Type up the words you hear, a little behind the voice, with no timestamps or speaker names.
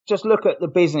just look at the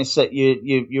business that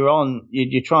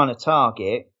you're trying to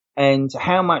target, and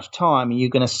how much time are you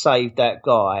going to save that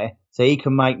guy so he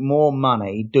can make more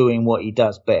money doing what he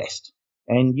does best.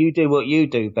 And you do what you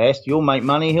do best, you'll make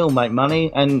money, he'll make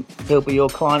money, and he'll be your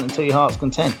client until your heart's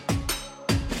content.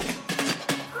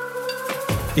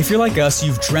 If you're like us,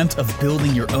 you've dreamt of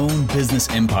building your own business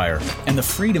empire and the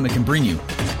freedom it can bring you.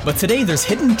 But today there's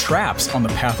hidden traps on the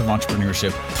path of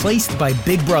entrepreneurship placed by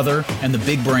Big Brother and the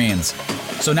big brands.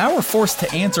 So now we're forced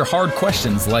to answer hard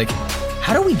questions like,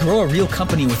 how do we grow a real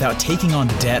company without taking on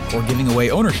debt or giving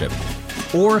away ownership?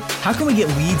 Or how can we get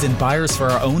leads and buyers for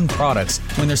our own products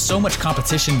when there's so much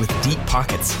competition with deep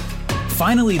pockets?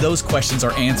 Finally, those questions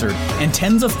are answered, and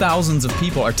tens of thousands of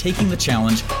people are taking the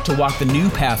challenge to walk the new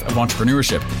path of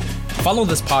entrepreneurship. Follow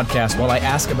this podcast while I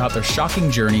ask about their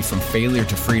shocking journey from failure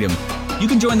to freedom. You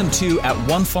can join them too at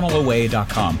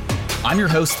onefunnelaway.com. I'm your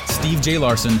host, Steve J.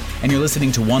 Larson, and you're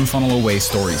listening to One Funnel Away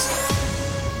Stories.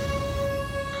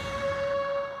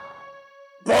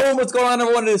 Boom! What's going on,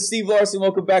 everyone? It is Steve Larson.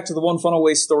 Welcome back to the One Funnel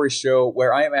Away Story Show,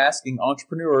 where I am asking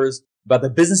entrepreneurs about the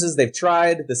businesses they've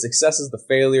tried, the successes, the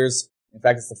failures. In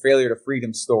fact, it's the failure to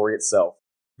freedom story itself.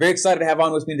 Very excited to have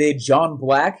on with me today, John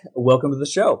Black. Welcome to the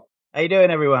show. How you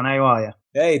doing, everyone? How are you?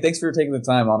 Hey, thanks for taking the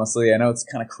time, honestly. I know it's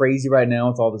kind of crazy right now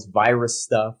with all this virus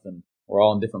stuff, and we're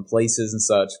all in different places and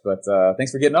such, but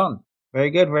thanks for getting on. Very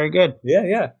good, very good.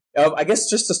 Yeah. I guess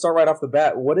just to start right off the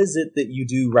bat, what is it that you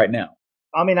do right now?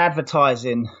 I'm in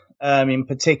advertising, in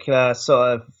particular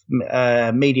sort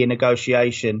of media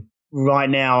negotiation. Right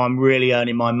now, I'm really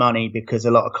earning my money because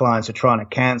a lot of clients are trying to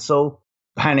cancel,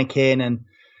 panicking and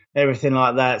everything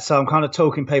like that. So I'm kind of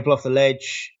talking people off the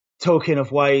ledge, talking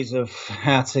of ways of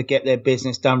how to get their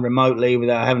business done remotely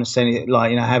without having to send it,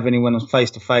 have anyone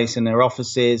face to face in their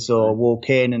offices or walk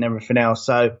in and everything else.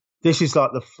 So this is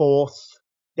like the fourth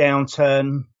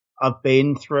downturn I've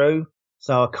been through.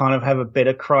 So I kind of have a bit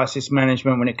of crisis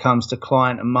management when it comes to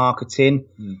client and marketing.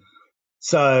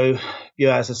 So,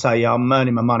 as I say, I'm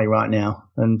earning my money right now,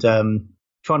 and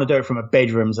trying to do it from a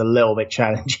bedroom is a little bit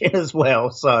challenging as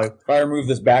well. So if I remove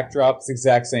this backdrop, it's the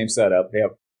exact same setup.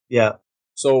 Yep. Yeah.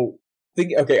 So,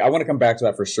 I want to come back to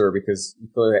that for sure because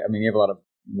you have a lot of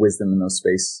wisdom in that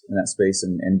space,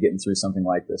 and getting through something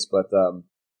like this. But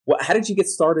how did you get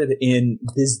started in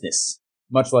business,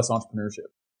 much less entrepreneurship?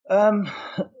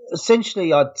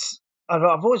 Essentially, I've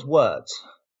always worked.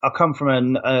 I come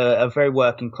from a very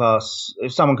working class.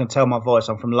 If someone can tell my voice,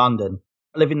 I'm from London.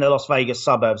 I live in the Las Vegas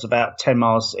suburbs, about 10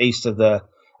 miles east of the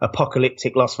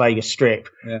apocalyptic Las Vegas Strip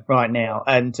right now.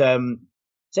 And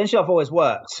essentially, I've always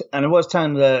worked. And I've always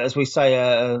turned, as we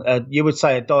say, you would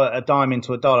say a dime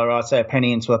into a dollar. I'd say a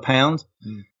penny into a pound.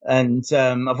 And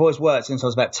I've always worked since I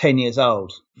was about 10 years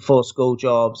old, before school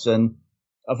jobs. And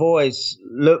I've always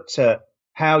looked at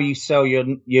how you sell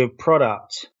your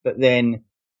product, but then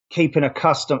keeping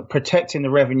protecting the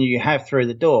revenue you have through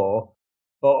the door,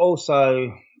 but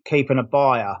also keeping a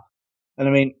buyer. And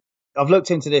I mean, I've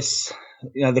looked into this,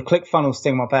 the ClickFunnels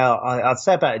thing I'd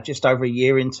say about it just over a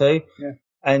year into. Yeah.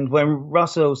 And when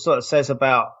Russell sort of says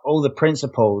about all the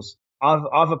principles,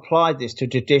 I've applied this to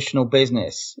traditional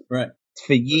business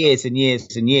for years and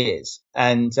years and years.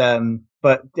 And,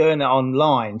 but doing it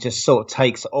online just sort of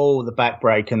takes all the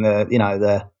backbreak and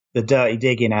the dirty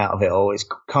digging out of it all. It's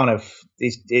kind of,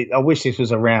 I wish this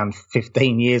was around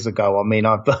 15 years ago. I mean,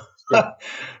 I'd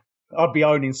be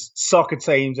owning soccer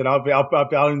teams and I'd be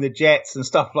owning the Jets and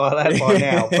stuff like that by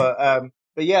now.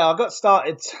 But yeah, I got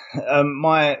started.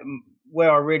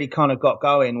 Where I really kind of got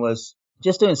going was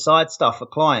just doing side stuff for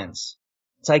clients,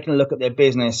 taking a look at their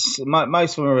business.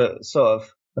 Most of them were sort of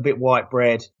a bit white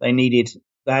bread.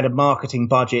 They had a marketing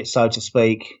budget, so to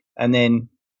speak, and then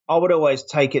I would always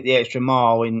take it the extra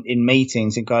mile in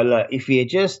meetings and go, look, if you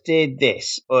just did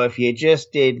this or if you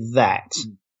just did that.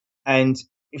 And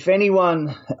if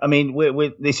anyone,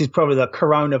 this is probably the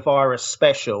coronavirus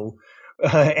special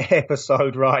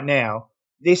episode right now.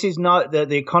 This is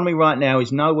the economy right now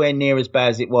is nowhere near as bad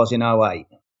as it was in 2008.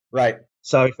 Right.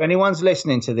 So if anyone's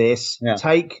listening to this,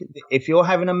 if you're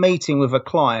having a meeting with a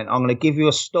client, I'm going to give you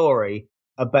a story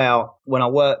about when I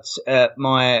worked I'm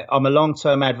a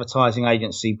long-term advertising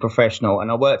agency professional,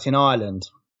 and I worked in Ireland,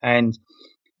 and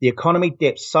the economy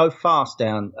dipped so fast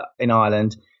down in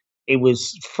Ireland, it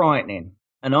was frightening.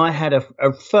 And I had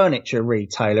a furniture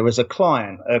retailer as a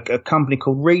client, a company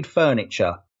called Reed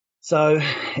Furniture. So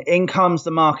in comes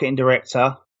the marketing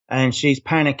director, and she's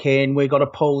panicking. We got to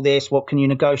pull this. What can you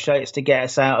negotiate to get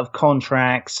us out of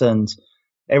contracts and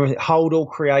everything? Hold all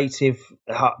creative.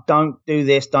 Don't do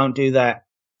this. Don't do that.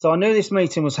 So I knew this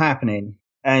meeting was happening.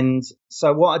 And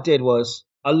so what I did was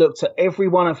I looked at every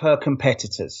one of her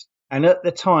competitors And at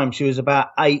the time, she was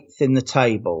about 8th in the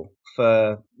table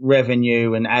for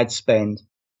revenue and ad spend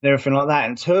and everything like that.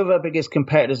 And 2 of her biggest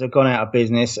competitors had gone out of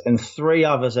business, and 3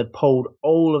 others had pulled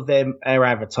all of their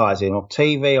advertising off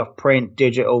TV, off print,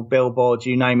 digital, billboards,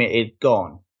 you name it, it'd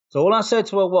gone. So all I said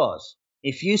to her was,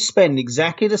 if you spend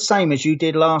exactly the same as you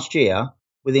did last year,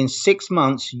 within 6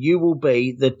 months, you will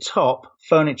be the top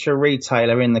furniture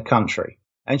retailer in the country.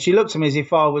 And she looked at me as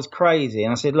if I was crazy.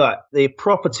 And I said, look, the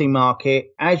property market,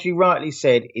 as you rightly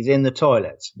said, is in the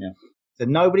toilets. Yeah. So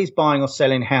nobody's buying or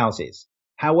selling houses.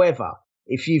 However,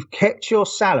 if you've kept your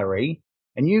salary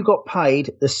and you got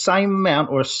paid the same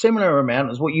amount or a similar amount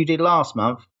as what you did last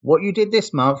month, what you did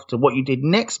this month to what you did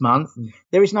next month,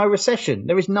 there is no recession.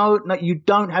 There is no, you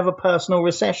don't have a personal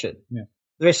recession. Yeah.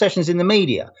 The recession's in the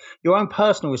media. Your own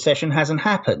personal recession hasn't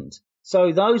happened.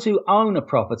 So those who own a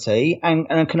property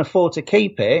and can afford to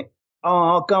keep it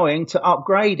are going to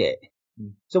upgrade it.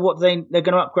 So what they're going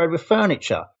to upgrade with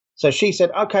furniture. So she said,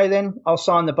 okay, then I'll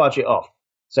sign the budget off.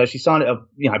 So she signed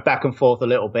it, back and forth a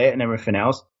little bit and everything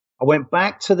else. I went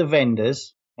back to the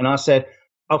vendors and I said,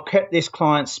 I've kept this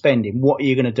client spending. What are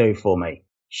you going to do for me?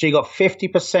 She got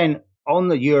 50% on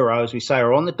the euro, as we say,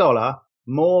 or on the dollar,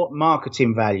 more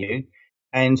marketing value.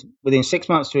 And within 6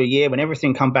 months to a year, when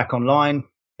everything come back online,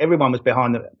 everyone was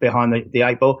behind the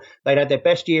 8 ball. They'd had their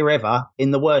best year ever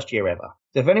in the worst year ever.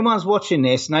 So if anyone's watching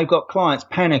this and they've got clients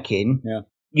panicking,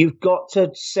 you've got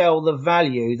to sell the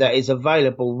value that is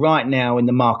available right now in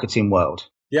the marketing world.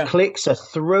 Yeah. Clicks are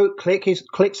through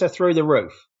the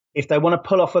roof. If they want to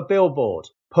pull off a billboard,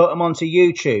 put them onto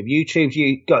YouTube.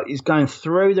 YouTube is going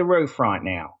through the roof right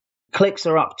now. Clicks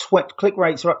are up. Click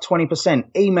rates are up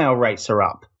 20%. Email rates are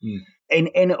up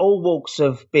in all walks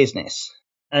of business.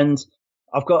 And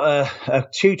I've got a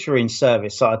tutoring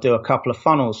service that I do a couple of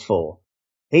funnels for.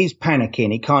 He's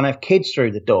panicking. He can't have kids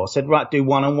through the door. I said, right, do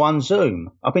one-on-one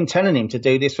Zoom. I've been telling him to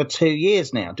do this for 2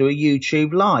 years now. Do a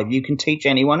YouTube live. You can teach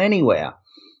anyone anywhere.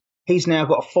 He's now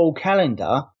got a full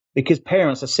calendar because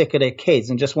parents are sick of their kids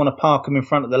and just want to park them in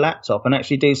front of the laptop and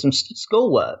actually do some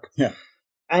schoolwork. Yeah.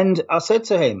 And I said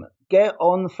to him, get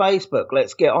on Facebook.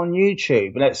 Let's get on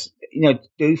YouTube. Let's,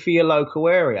 do for your local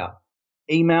area.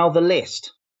 Email the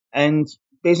list. And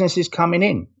business is coming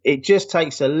in. It just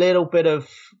takes a little bit of,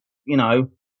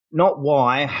 not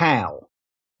why, how.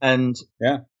 And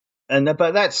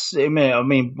but that's,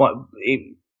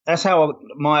 that's how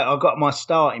I got my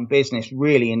start in business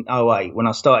really in 2008 when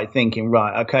I started thinking,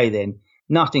 right, okay, then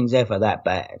nothing's ever that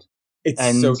bad. It's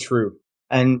so true.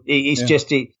 And it's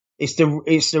just, it's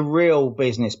the real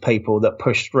business people that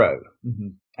push through. Mm-hmm.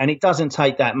 And it doesn't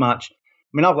take that much.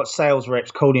 I've got sales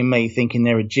reps calling me thinking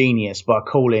they're a genius by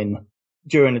calling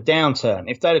during a downturn.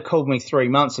 If they'd have called me 3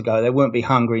 months ago, they wouldn't be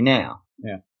hungry now.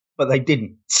 Yeah. But they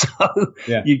didn't. So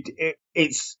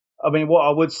what I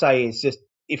would say is just,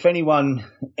 if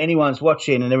anyone's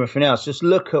watching and everything else, just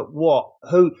look at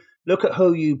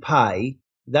who you pay.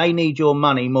 They need your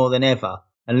money more than ever.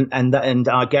 And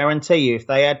I guarantee you, if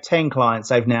they had 10 clients,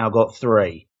 they've now got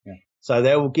 3. Yeah. So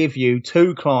they will give you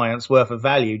 2 clients worth of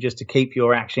value just to keep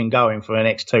your action going for the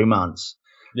next 2 months.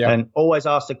 Yeah. And always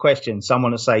ask the question,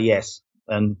 someone will say yes.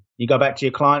 And you go back to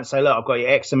your client and say, look, I've got you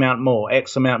X amount more.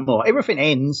 Everything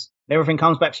ends, everything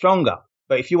comes back stronger.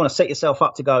 But if you want to set yourself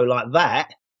up to go like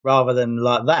that rather than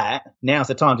like that, now's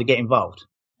the time to get involved.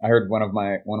 I heard one of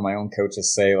my own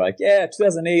coaches say,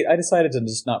 2008, I decided to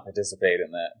just not participate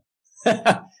in that.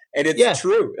 And it's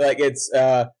true.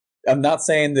 I'm not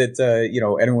saying that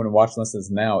anyone watching this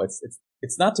is now.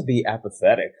 It's not to be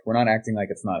apathetic. We're not acting like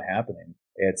it's not happening.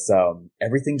 It's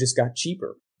everything just got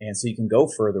cheaper, and so you can go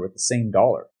further with the same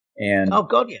dollar. And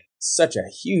such a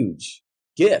huge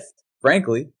gift,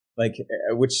 frankly.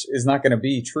 Which is not going to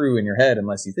be true in your head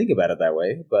unless you think about it that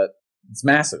way. But it's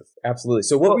massive, absolutely.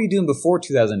 So, what were you doing before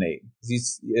 2008?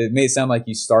 It made it sound like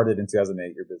you started in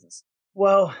 2008 your business.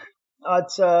 Well,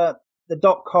 the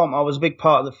 .com. I was a big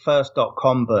part of the first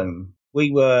 .com boom.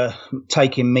 We were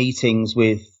taking meetings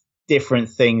with different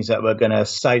things that were going to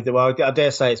save the world. I dare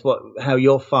say it's how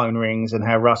your phone rings and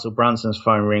how Russell Brunson's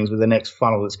phone rings with the next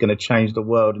funnel that's going to change the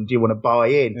world. And do you want to buy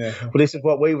in? Yeah. Well, this is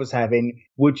what we was having.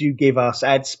 Would you give us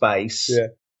ad space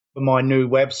for my new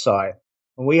website?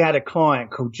 And we had a client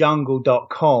called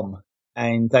Jungle.com,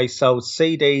 and they sold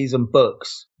CDs and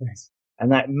books. Nice.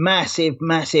 And that massive,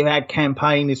 massive ad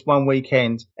campaign this one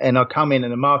weekend. And I come in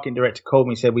and the marketing director called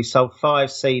me and said, we sold 5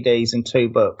 CDs and 2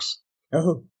 books.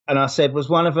 Oh. And I said, was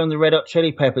one of them the Red Hot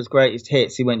Chili Peppers' greatest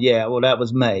hits? He went, yeah, well, that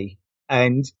was me.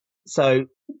 And so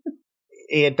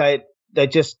it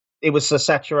was a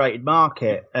saturated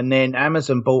market. And then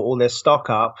Amazon bought all their stock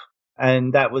up,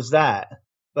 and that was that.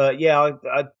 But yeah,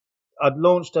 I'd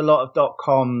launched a lot of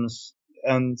 .coms,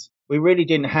 and we really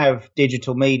didn't have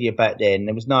digital media back then.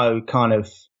 There was no kind of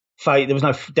there was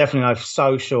definitely no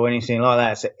social or anything like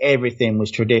that. So everything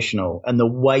was traditional, and the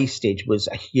wastage was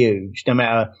huge. No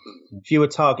matter if you were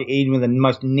targeting even the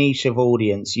most niche of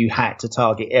audience, you had to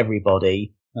target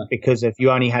everybody because if you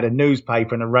only had a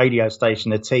newspaper and a radio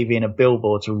station, a TV and a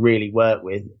billboard to really work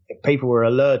with, people were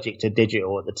allergic to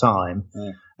digital at the time.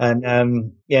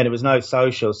 And there was no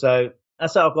social. So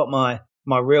that's how I got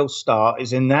my real start,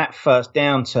 is in that first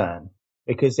downturn,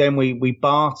 because then we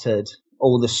bartered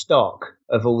all the stock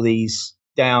of all these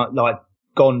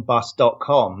gone bust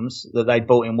 .coms that they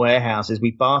bought in warehouses.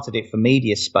 We bartered it for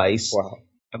media space. Wow.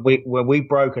 And we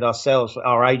brokered ourselves,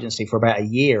 our agency, for about a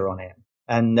year on it.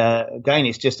 And again,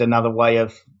 it's just another way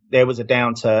of, there was a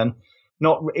downturn.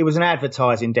 It was an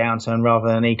advertising downturn rather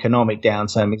than an economic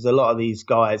downturn, because a lot of these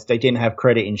guys, they didn't have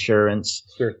credit insurance.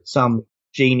 Sure. Some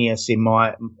genius in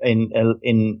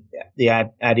the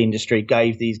ad industry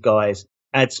gave these guys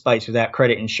ad space without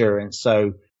credit insurance.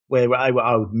 So where they were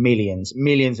owed millions and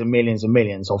millions and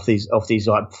millions off these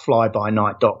like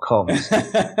fly-by-night.coms.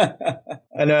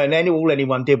 and then all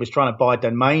anyone did was trying to buy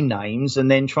domain names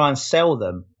and then try and sell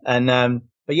them. And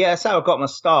but yeah, that's how I got my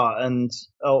start. And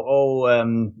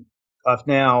I've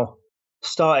now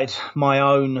started my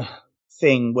own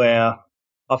thing where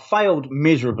I failed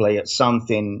miserably at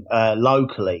something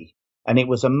locally, and it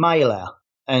was a mailer.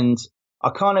 And I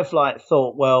kind of like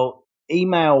thought, well,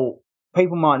 email,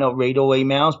 people might not read all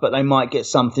emails, but they might get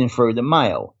something through the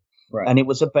mail. Right. And it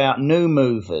was about new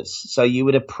movers. So you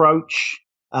would approach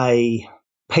a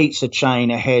pizza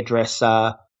chain, a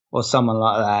hairdresser, or someone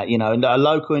like that, a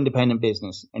local independent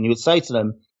business. And you would say to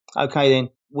them, okay, then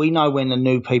we know when the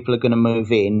new people are going to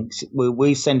move in.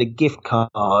 We send a gift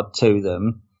card to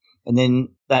them. And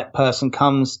then that person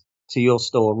comes to your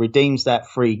store, redeems that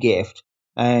free gift.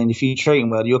 And if you treat them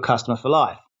well, you're a customer for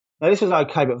life. Now, this was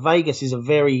okay, but Vegas is a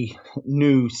very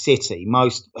new city.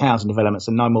 Most housing developments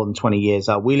are no more than 20 years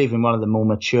old. We live in one of the more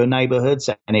mature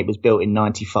neighborhoods, and it was built in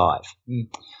 95.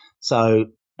 So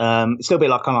it's a little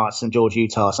bit like kind of like St. George,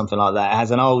 Utah, or something like that. It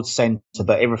has an old center,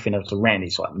 but everything else around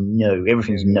is like new.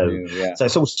 Everything's new. Yeah. So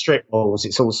it's all strip malls.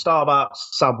 It's all Starbucks,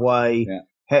 Subway,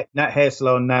 hair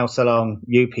salon, nail salon,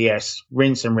 UPS,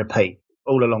 rinse and repeat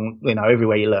all along,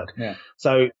 everywhere you look. Yeah.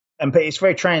 So, but it's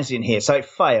very transient here. So it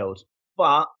failed.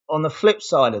 But on the flip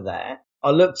side of that,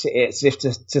 I looked at it as if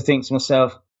to think to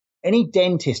myself, any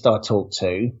dentist I talked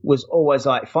to was always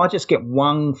like, if I just get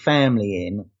one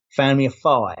family of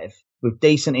 5 with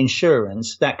decent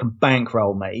insurance, that can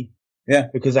bankroll me. Yeah.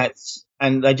 Because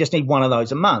and they just need one of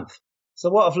those a month. So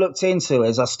what I've looked into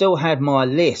is I still had my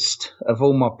list of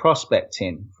all my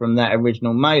prospecting from that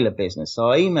original mailer business.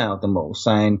 So I emailed them all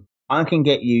saying, I can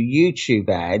get you YouTube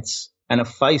ads and a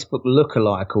Facebook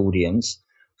lookalike audience.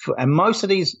 And most of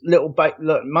these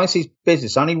most of these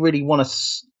businesses only really want to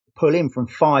pull in from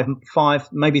 5,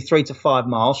 maybe 3 to 5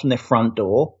 miles from their front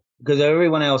door, because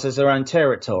everyone else has their own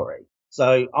territory.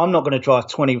 So I'm not going to drive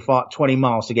 20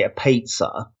 miles to get a pizza,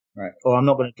 right? Or I'm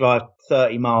not going to drive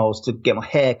 30 miles to get my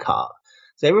hair cut.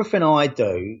 So everything I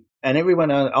do and everyone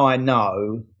I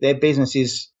know, their business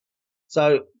is.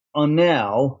 So I'm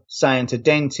now saying to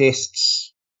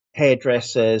dentists,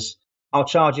 hairdressers, I'll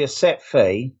charge you a set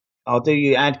fee. I'll do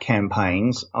your ad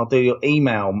campaigns. I'll do your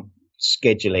email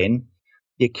scheduling,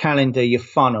 your calendar, your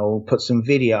funnel, put some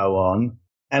video on,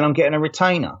 and I'm getting a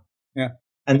retainer. Yeah.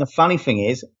 And the funny thing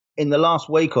is, in the last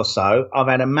week or so, I've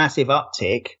had a massive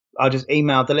uptick. I just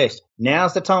emailed the list.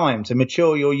 Now's the time to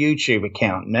mature your YouTube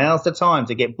account. Now's the time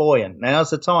to get buoyant.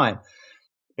 Now's the time.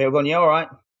 People are going, yeah, all right.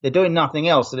 They're doing nothing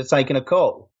else. So they're taking a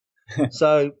call.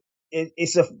 So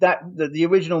the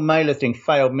original mailer thing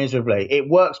failed miserably. It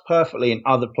works perfectly in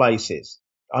other places.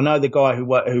 I know the guy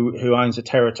who owns a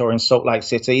territory in Salt Lake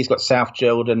City. He's got South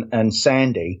Gill and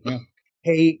Sandy. Yeah.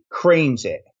 He creams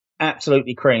it,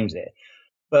 absolutely creams it.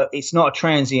 But it's not a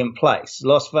transient place.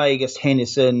 Las Vegas,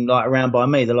 Henderson, like around by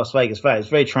me, the Las Vegas Valley is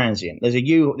very transient. There's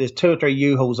 2 or 3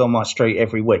 U-Hauls on my street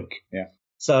every week. Yeah.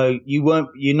 So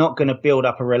you're not going to build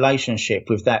up a relationship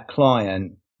with that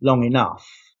client long enough.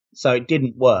 So it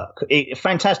didn't work.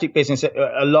 Fantastic business at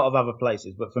a lot of other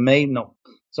places, but for me, not.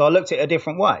 So I looked at it a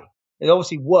different way. It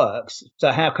obviously works. So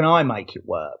how can I make it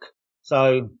work?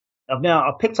 So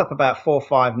I've picked up about 4 or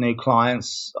 5 new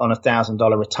clients on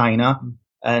 $1,000 retainer.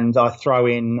 And I throw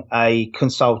in a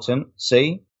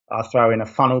consultancy. I throw in a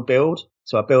funnel build.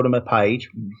 So I build them a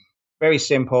page. Very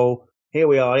simple. Here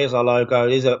we are. Here's our logo.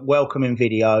 Here's a welcoming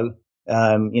video.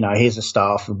 Here's the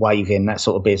staff waving, that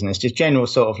sort of business. Just general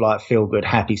sort of like feel good,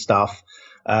 happy stuff.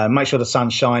 Make sure the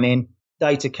sun's shining.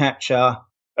 Data capture.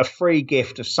 a free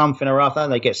gift of something or other.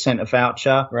 They get sent a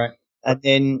voucher. Right. And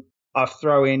then I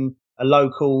throw in a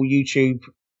local YouTube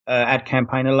ad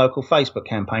campaign, a local Facebook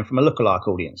campaign from a lookalike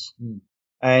audience.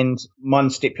 And one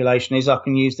stipulation is I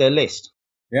can use their list.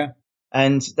 Yeah.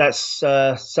 And that's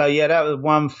so that was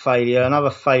one failure. Another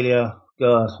failure,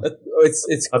 God.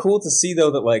 It's cool to see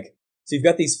though that like, so you've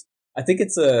got these, I think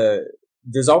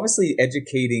there's obviously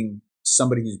educating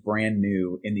somebody who's brand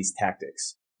new in these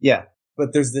tactics. Yeah.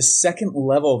 But there's this second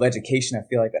level of education I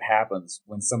feel like that happens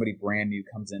when somebody brand new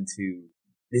comes into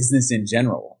business in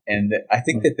general. And I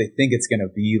think that they think it's going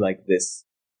to be like this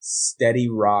steady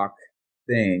rock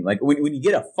thing. Like when you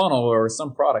get a funnel or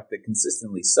some product that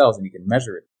consistently sells and you can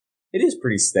measure it, it is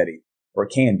pretty steady, or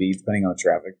it can be depending on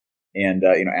traffic and,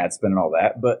 ad spend and all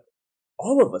that. But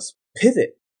all of us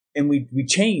pivot and we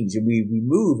change and we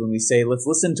move and we say, let's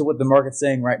listen to what the market's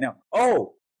saying right now.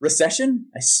 Oh, recession?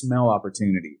 I smell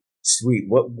opportunity. Sweet.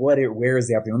 Where is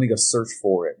the opportunity? Let me go search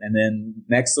for it. And then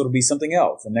next it'll be something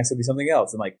else. And next it'll be something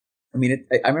else. And like, I mean,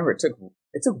 I remember it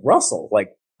took Russell.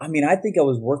 Like, I mean, I think I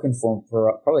was working for him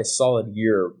for probably a solid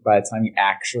year by the time he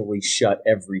actually shut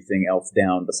everything else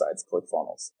down besides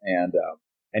ClickFunnels.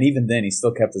 And even then he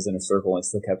still kept his inner circle and he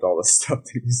still kept all the stuff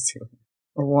that he was doing.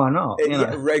 Well, why not?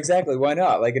 Yeah, exactly. Why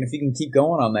not? Like, and if you can keep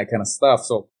going on that kind of stuff.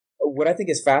 So what I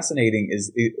think is fascinating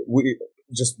is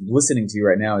just listening to you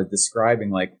right now is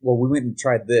describing like, well, we went and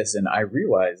tried this and I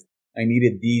realized I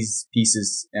needed these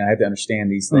pieces and I had to understand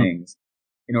these things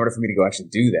in order for me to go actually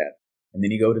do that. And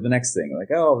then you go to the next thing, like,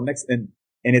 oh, next, and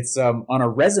it's on a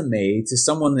resume to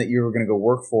someone that you're going to go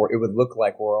work for. It would look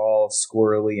like we're all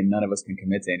squirrely and none of us can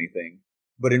commit to anything.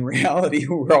 But in reality,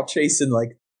 we're all chasing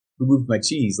like, who moved my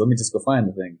cheese? Let me just go find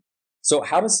the thing. So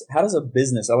how does a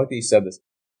business? I like that you said this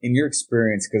in your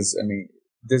experience, because I mean,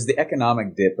 there's the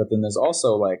economic dip, but then there's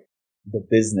also like the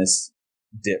business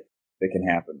dip that can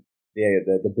happen. Yeah,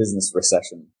 the business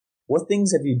recession. What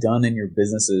things have you done in your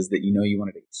businesses that you know you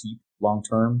wanted to keep long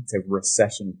term to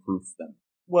recession proof them?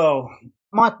 Well,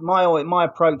 my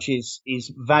approach is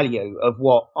value of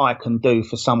what I can do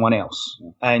for someone else.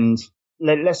 And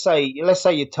let's say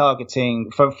you're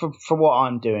targeting for what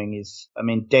I'm doing is, I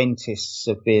mean, dentists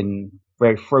have been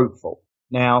very fruitful.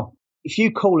 Now, if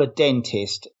you call a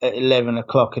dentist at 11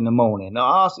 o'clock in the morning,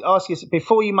 ask you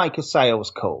before you make a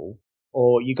sales call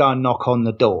or you go and knock on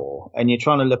the door and you're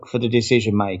trying to look for the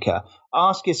decision maker,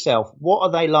 ask yourself, what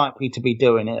are they likely to be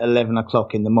doing at 11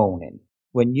 o'clock in the morning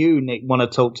when you want to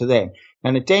talk to them?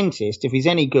 And a dentist, if he's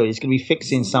any good, is going to be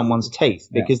fixing someone's teeth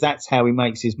because that's how he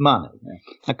makes his money.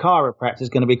 Yeah. A chiropractor is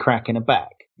going to be cracking a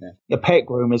back. Yeah. A pet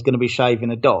groomer is going to be shaving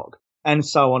a dog, and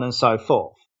so on and so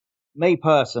forth. Me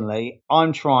personally,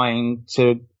 I'm trying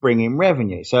to bring in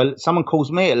revenue. So someone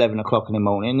calls me at 11 o'clock in the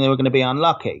morning, they're going to be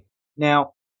unlucky.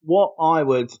 Now,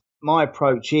 my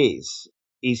approach is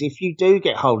if you do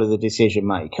get hold of the decision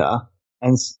maker,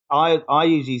 and I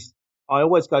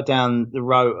always go down the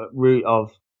route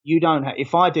of,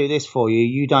 if I do this for you,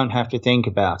 you don't have to think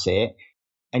about it,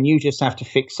 and you just have to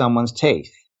fix someone's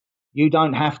teeth. You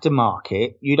don't have to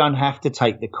market. You don't have to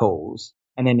take the calls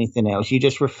and anything else. You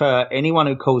just refer anyone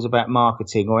who calls about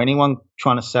marketing or anyone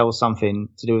trying to sell something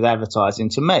to do with advertising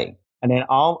to me. And then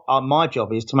my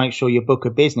job is to make sure your book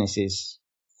of business is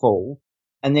full,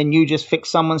 and then you just fix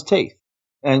someone's teeth.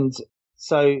 And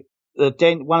so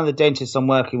one of the dentists I'm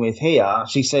working with here,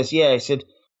 she says, he said,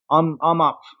 I'm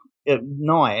up at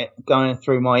night going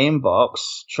through my inbox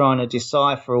trying to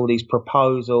decipher all these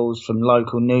proposals from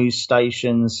local news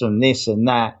stations, from this and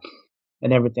that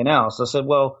and everything else. I said,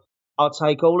 well, I'll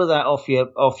take all of that off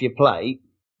your plate,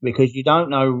 because you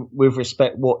don't know with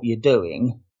respect what you're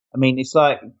doing. I mean, it's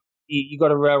like you got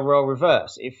to role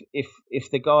reverse.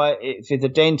 If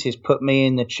the dentist put me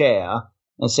in the chair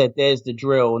and said, there's the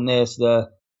drill and there's the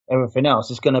everything else,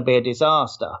 it's going to be a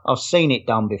disaster. I've seen it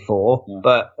done before,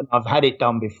 but I've had it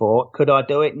done before. Could I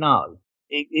do it? No.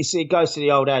 It goes to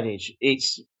the old adage.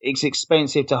 It's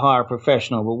expensive to hire a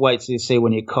professional, but wait till you see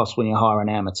when it costs when you hire an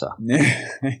amateur.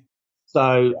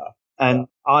 So, and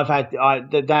I've had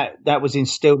that was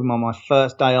instilled in me on my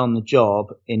first day on the job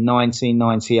in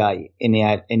 1998 in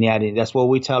the ad. That's what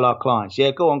we tell our clients.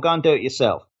 Yeah, go and do it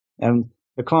yourself. And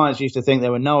the clients used to think they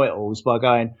were know-it-alls by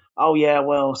going, oh yeah,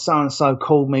 well, so-and-so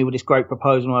called me with this great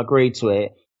proposal and I agreed to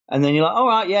it. And then you're like, all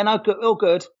right, yeah, no, good, all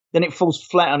good. Then it falls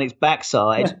flat on its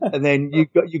backside. And then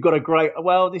you got a great,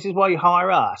 well, this is why you hire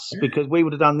us, because we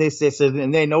would have done this,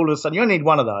 and then all of a sudden you only need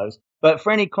one of those. But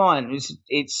for any client,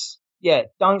 it's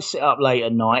don't sit up late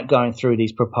at night going through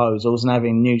these proposals and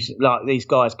having news like these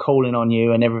guys calling on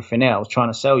you and everything else, trying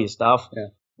to sell you stuff. Yeah.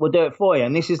 We'll do it for you.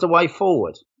 And this is the way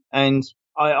forward. And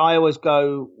I always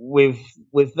go with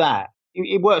that.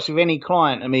 it works with any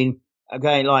client. I mean,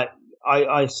 again, like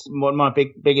one of my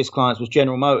biggest clients was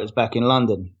General Motors back in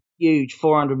London. Huge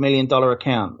 $400 million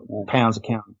account, pounds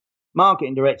account.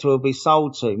 Marketing director will be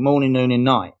sold to morning, noon, and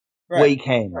night,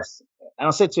 weekends. Right. And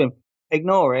I said to him,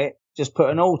 ignore it. Just put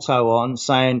an auto on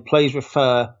saying, please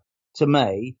refer to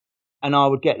me, and I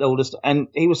would get all this. And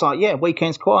he was like, yeah,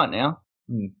 weekend's quiet now.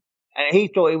 And he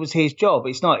thought it was his job.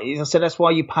 It's not. I said, that's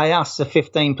why you pay us the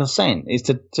 15%, is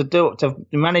to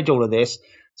manage all of this,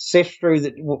 sift through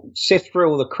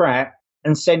all the crap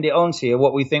and send it on to you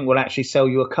what we think will actually sell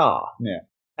you a car. Yeah.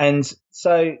 And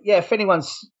so, yeah, if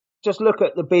anyone's, just look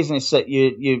at the business that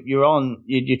you're on,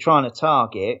 you're trying to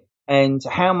target, and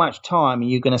how much time are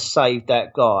you going to save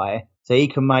that guy so he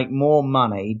can make more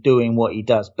money doing what he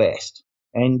does best?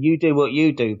 And you do what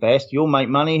you do best, you'll make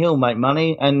money, he'll make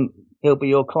money, and he'll be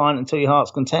your client until your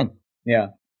heart's content. Yeah.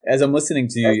 As I'm listening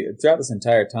to you throughout this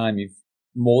entire time, you've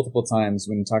multiple times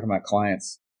when you're talking about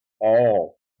clients,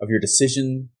 all of your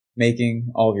decision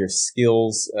making, all of your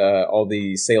skills, all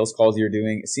the sales calls you're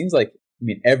doing, it seems like, I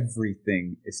mean,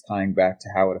 everything is tying back to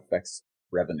how it affects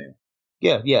revenue.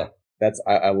 Yeah.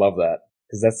 I love that,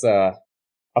 because that's, I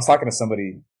was talking to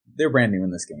somebody, they're brand new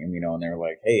in this game, you know, and they're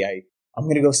like, hey, I'm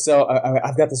going to go sell,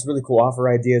 I've got this really cool offer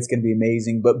idea. It's going to be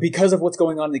amazing. But because of what's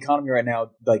going on in the economy right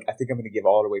now, like, I think I'm going to give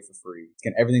all it away for free.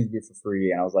 Everything's going to be for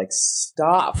free. And I was like,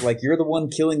 stop. Like, you're the one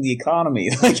killing the economy.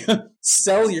 Like,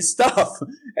 sell your stuff.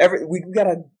 You got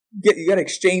to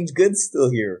exchange goods still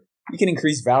here. You can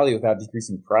increase value without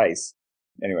decreasing price.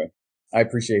 Anyway, I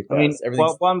appreciate that. I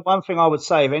mean, one thing I would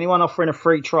say, if anyone offering a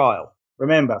free trial,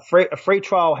 remember, a free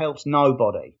trial helps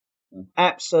nobody.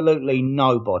 Absolutely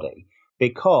nobody.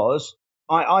 Because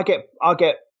I get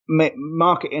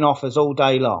marketing offers all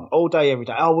day long, all day, every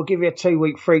day. Oh, we'll give you a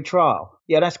 2-week free trial.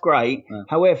 Yeah, that's great. Yeah.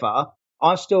 However,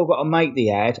 I've still got to make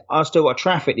the ad. I've still got to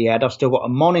traffic the ad. I've still got to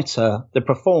monitor the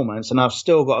performance, and I've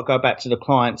still got to go back to the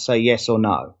client and say yes or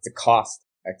no. It's a cost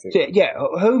activity. Yeah.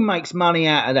 Who makes money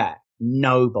out of that?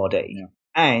 Nobody. Yeah.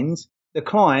 And the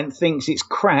client thinks it's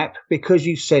crap because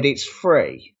you said it's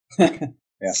free. Yeah.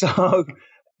 So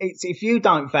if you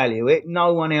don't value it,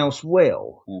 no one else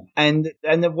will. Yeah. And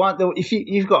if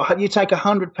you take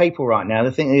 100 people right now,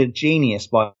 they think they're a genius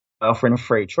by offering a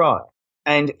free trial.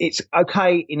 And it's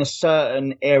okay in a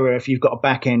certain area if you've got a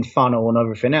back end funnel and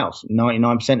everything else.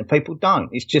 99% of people don't.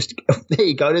 It's just, there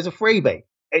you go, there's a freebie.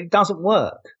 It doesn't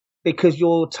work because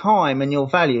your time and your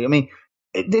value. I mean,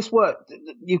 this work,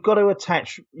 you've got to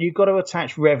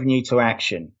attach revenue to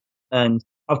action. And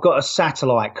I've got a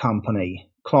satellite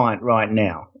company client right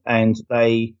now, and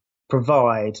they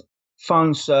provide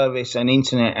phone service and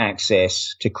internet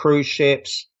access to cruise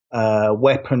ships,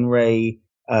 weaponry,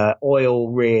 oil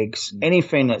rigs,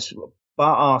 anything that's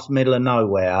butt-ass middle of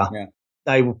nowhere. Yeah.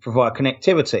 They will provide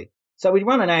connectivity. So we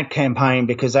run an ad campaign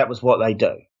because that was what they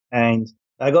do. And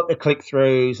they got the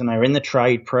click-throughs, and they're in the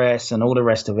trade press and all the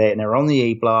rest of it, and they're on the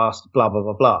e-blast, blah, blah,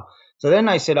 blah, blah. So then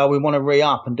they said, we want to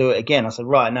re-up and do it again. I said,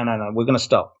 right, no, we're going to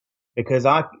stop, because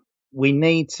we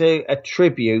need to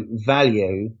attribute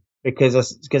value,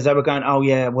 because they were going, oh,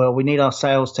 yeah, well, we need our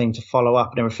sales team to follow up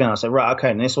and everything. I said, right,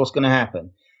 okay, and this is what's going to happen.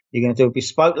 You're going to do a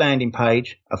bespoke landing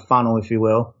page, a funnel, if you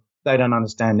will. They don't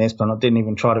understand this, but I didn't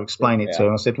even try to explain it to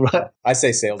them. I said, right. I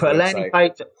say sales. Put a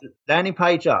landing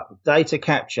page up, data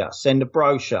capture, send a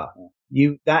brochure.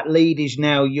 Yeah. That lead is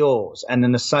now yours, and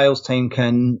then the sales team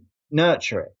can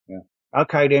nurture it. Yeah.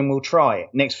 Okay, then we'll try it.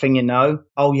 Next thing you know,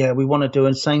 oh yeah, we want to do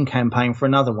a same campaign for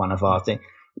another one of our things,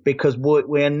 because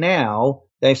we're now,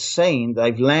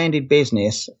 they've landed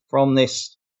business from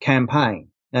this campaign.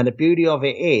 Now the beauty of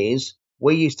it is,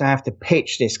 we used to have to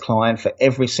pitch this client for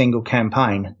every single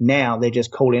campaign. Now they're just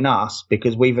calling us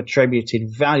because we've attributed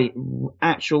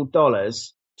actual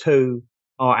dollars to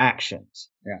our actions.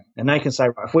 Yeah. And they can say,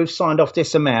 right, if we've signed off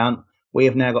this amount, we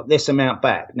have now got this amount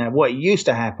back. Now, what used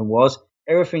to happen was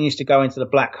everything used to go into the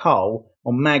black hole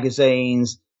on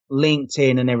magazines,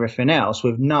 LinkedIn and everything else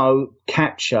with no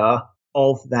capture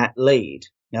of that lead.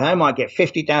 Now, they might get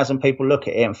 50,000 people look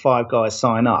at it and 5 guys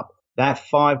sign up. That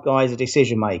 5 guy is a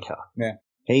decision maker. Yeah.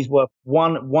 He's worth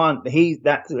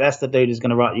that's the dude who's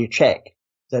going to write you a check.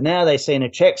 So now they're seeing the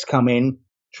checks come in,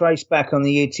 trace back on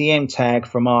the UTM tag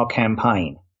from our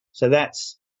campaign. So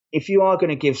that's, if you are going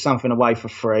to give something away for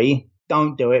free,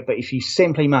 don't do it. But if you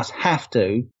simply must have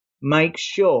to, make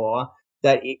sure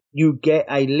that you get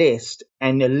a list,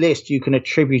 and the list you can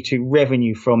attribute to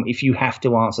revenue from if you have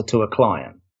to answer to a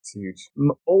client. It's huge.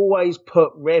 Always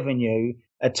put revenue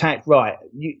attached. Right.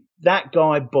 That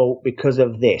guy bought because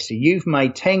of this. So you've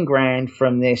made 10 grand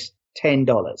from this $10,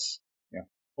 yeah,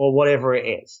 or whatever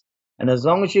it is. And as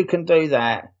long as you can do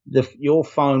that, your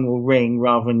phone will ring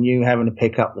rather than you having to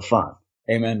pick up the phone.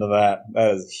 Amen to that.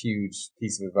 That is a huge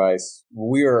piece of advice.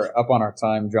 We are up on our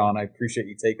time, John. I appreciate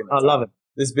you taking the time. I love it.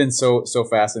 This has been so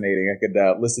fascinating. I could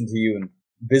listen to you and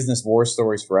business war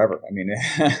stories forever. I mean,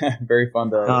 very fun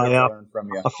to learn from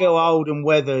you. I feel old and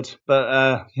weathered,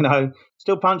 but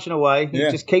still punching away.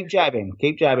 Yeah. Just keep jabbing,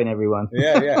 everyone.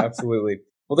 Yeah, absolutely.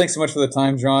 Well, thanks so much for the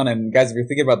time, John. And guys, if you're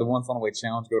thinking about the One Funnel Away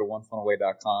Challenge, go to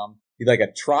onefunnelaway.com. If you'd like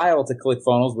a trial to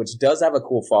ClickFunnels, which does have a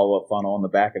cool follow-up funnel on the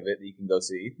back of it that you can go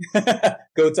see,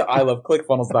 go to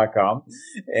iloveclickfunnels.com.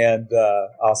 And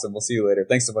awesome. We'll see you later.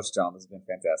 Thanks so much, John. This has been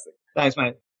fantastic. Thanks,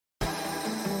 mate.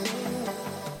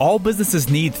 All businesses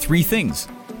need 3 things: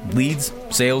 leads,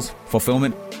 sales,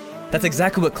 fulfillment. That's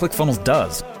exactly what ClickFunnels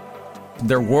does.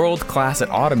 They're world-class at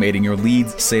automating your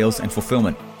leads, sales, and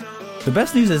fulfillment. The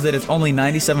best news is that it's only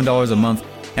 $97 a month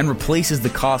and replaces the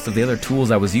cost of the other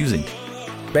tools I was using.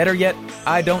 Better yet,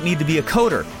 I don't need to be a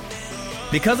coder.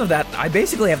 Because of that, I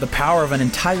basically have the power of an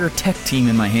entire tech team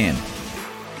in my hand.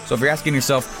 So if you're asking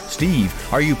yourself, Steve,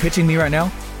 are you pitching me right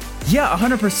now? Yeah,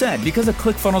 100%. Because of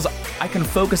ClickFunnels, I can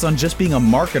focus on just being a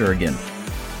marketer again.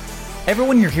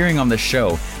 Everyone you're hearing on this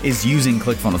show is using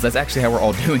ClickFunnels. That's actually how we're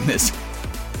all doing this.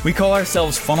 We call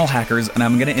ourselves funnel hackers, and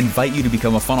I'm going to invite you to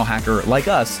become a funnel hacker like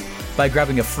us by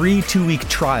grabbing a free 2-week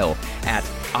trial at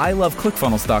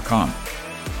iloveclickfunnels.com.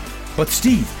 But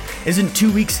Steve, isn't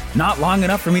 2 weeks not long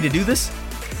enough for me to do this?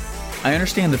 I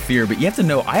understand the fear, but you have to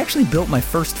know I actually built my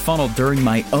first funnel during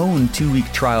my own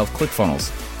 2-week trial of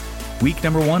ClickFunnels. Week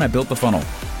number 1, I built the funnel.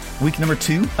 Week number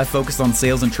 2, I focused on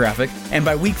sales and traffic. And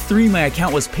by week 3, my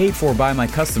account was paid for by my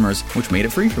customers, which made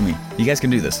it free for me. You guys can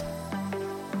do this.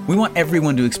 We want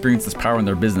everyone to experience this power in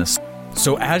their business.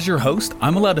 So as your host,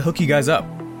 I'm allowed to hook you guys up.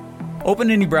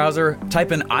 Open any browser,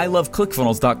 type in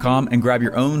iloveclickfunnels.com and grab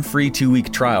your own free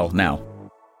 2-week trial now.